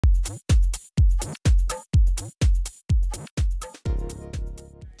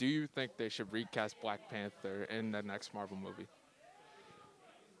Do you think they should recast Black Panther in the next Marvel movie?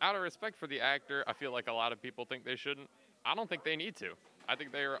 Out of respect for the actor, I feel like a lot of people think they shouldn't. I don't think they need to. I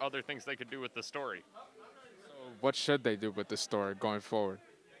think there are other things they could do with the story. What should they do with the story going forward?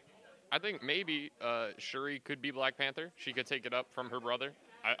 I think maybe Shuri could be Black Panther. She could take it up from her brother.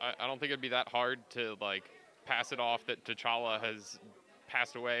 I don't think it'd be that hard to like pass it off that T'Challa has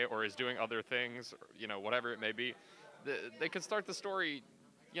passed away or is doing other things, or, whatever it may be. They could start the story,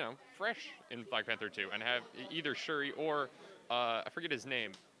 fresh in Black Panther 2 and have either Shuri or I forget his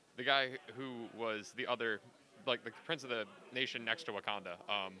name, the guy who was the other, like the prince of the nation next to Wakanda.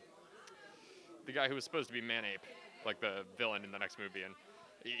 The guy who was supposed to be Manape, like the villain in the next movie, and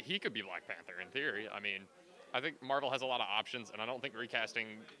he could be Black Panther in theory. I mean, I think Marvel has a lot of options, and I don't think recasting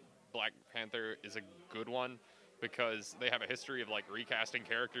Black Panther is a good one because they have a history of like recasting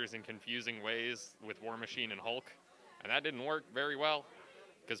characters in confusing ways with War Machine and Hulk, and that didn't work very well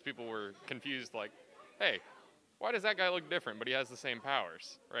because people were confused. Like, hey, why does that guy look different, but he has the same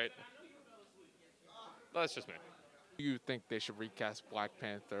powers, right? That's just me. Do you think they should recast Black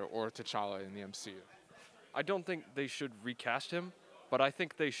Panther or T'Challa in the MCU? I don't think they should recast him, but I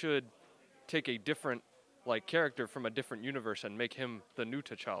think they should take a different character from a different universe and make him the new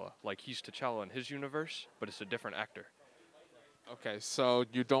T'Challa. Like he's T'Challa in his universe, but it's a different actor. Okay, so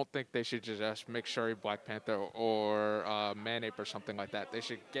you don't think they should just make Shuri Black Panther or Manape or something like that? They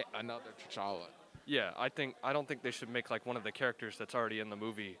should get another T'Challa. Yeah, I don't think they should make like one of the characters that's already in the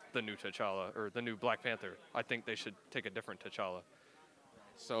movie the new T'Challa or the new Black Panther. I think they should take a different T'Challa.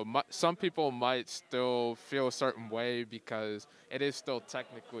 So some people might still feel a certain way because it is still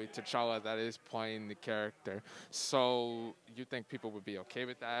technically T'Challa that is playing the character. So you think people would be okay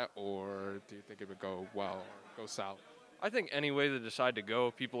with that, or do you think it would go well or go south? I think any way they decide to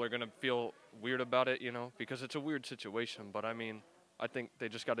go, people are going to feel weird about it, because it's a weird situation. But I mean, I think they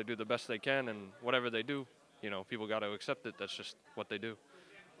just got to do the best they can, and whatever they do, people got to accept it. That's just what they do.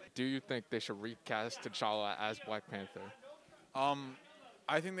 Do you think they should recast T'Challa as Black Panther?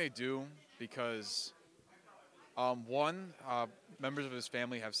 I think they do because, one, members of his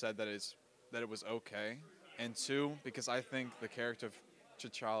family have said that it was okay, and two, because I think the character of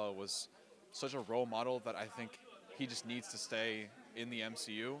T'Challa was such a role model that I think he just needs to stay in the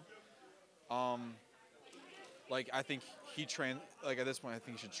MCU. I think at this point, I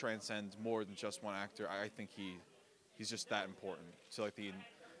think he should transcend more than just one actor. I think he's just that important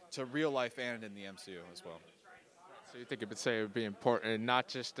to real life and in the MCU as well. So you think it would be important not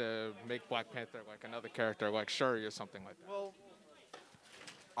just to make Black Panther like another character like Shuri or something like that? Well,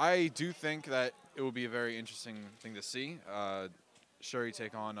 I do think that it would be a very interesting thing to see Shuri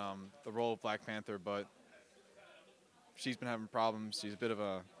take on the role of Black Panther, but she's been having problems. She's a bit of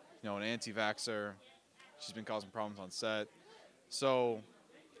an anti-vaxxer. She's been causing problems on set. So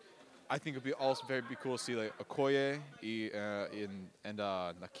I think it'd be also very cool to see like Okoye and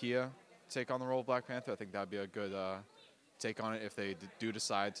Nakia take on the role of Black Panther. I think that'd be a good take on it if they do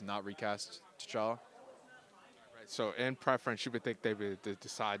decide to not recast T'Challa. Right. So in preference, you would think they would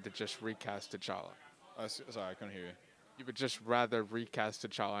decide to just recast T'Challa. Sorry, I couldn't hear you. You would just rather recast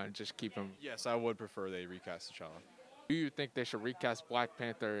T'Challa and just keep him. Yes, I would prefer they recast T'Challa. Do you think they should recast Black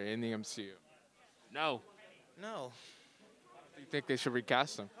Panther in the MCU? No. Do you think they should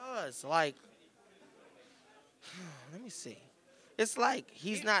recast him? Cause let me see. It's like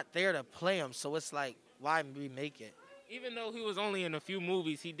he's not there to play him, so it's like why remake it? Even though he was only in a few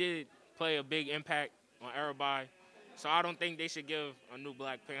movies, he did play a big impact on everybody. So I don't think they should give a new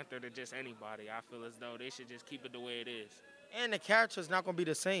Black Panther to just anybody. I feel as though they should just keep it the way it is. And the character's not gonna be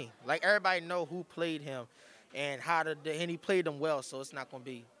the same. Like everybody know who played him, and and he played them well, so it's not gonna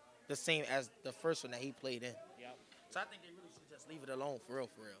be the same as the first one that he played in. Yep. So I think they really should just leave it alone for real,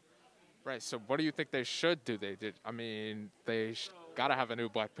 for real. Right. So what do you think they should do? They gotta have a new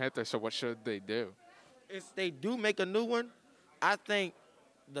Black Panther. So what should they do? If they do make a new one, I think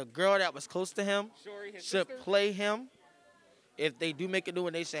the girl that was close to him Shuri, his should sister? play him. If they do make a new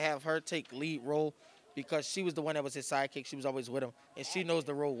one, they should have her take lead role because she was the one that was his sidekick. She was always with him, and she knows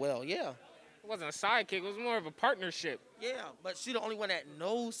the role well. Yeah. It wasn't a sidekick. It was more of a partnership. Yeah, but she's the only one that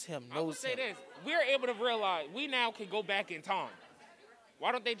knows him. I would say this. We're able to realize we now can go back in time.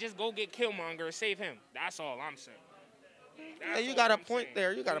 Why don't they just go get Killmonger and save him? That's all I'm saying. Yeah, you got a point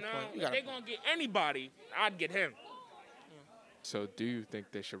there. You got a point. If they're going to get anybody, I'd get him. So do you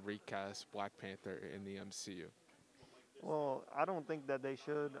think they should recast Black Panther in the MCU? Well, I don't think that they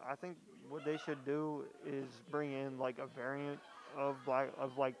should. I think what they should do is bring in like a variant of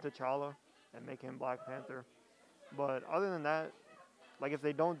T'Challa and make him Black Panther. But other than that, like if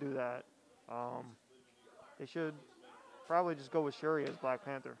they don't do that, they should probably just go with Shuri as Black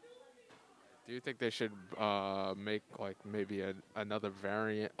Panther. Do you think they should make like maybe another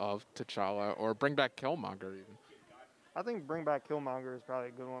variant of T'Challa or bring back Killmonger even? I think bring back Killmonger is probably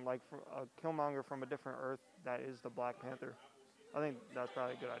a good one, like a Killmonger from a different Earth that is the Black Panther. I think that's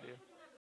probably a good idea.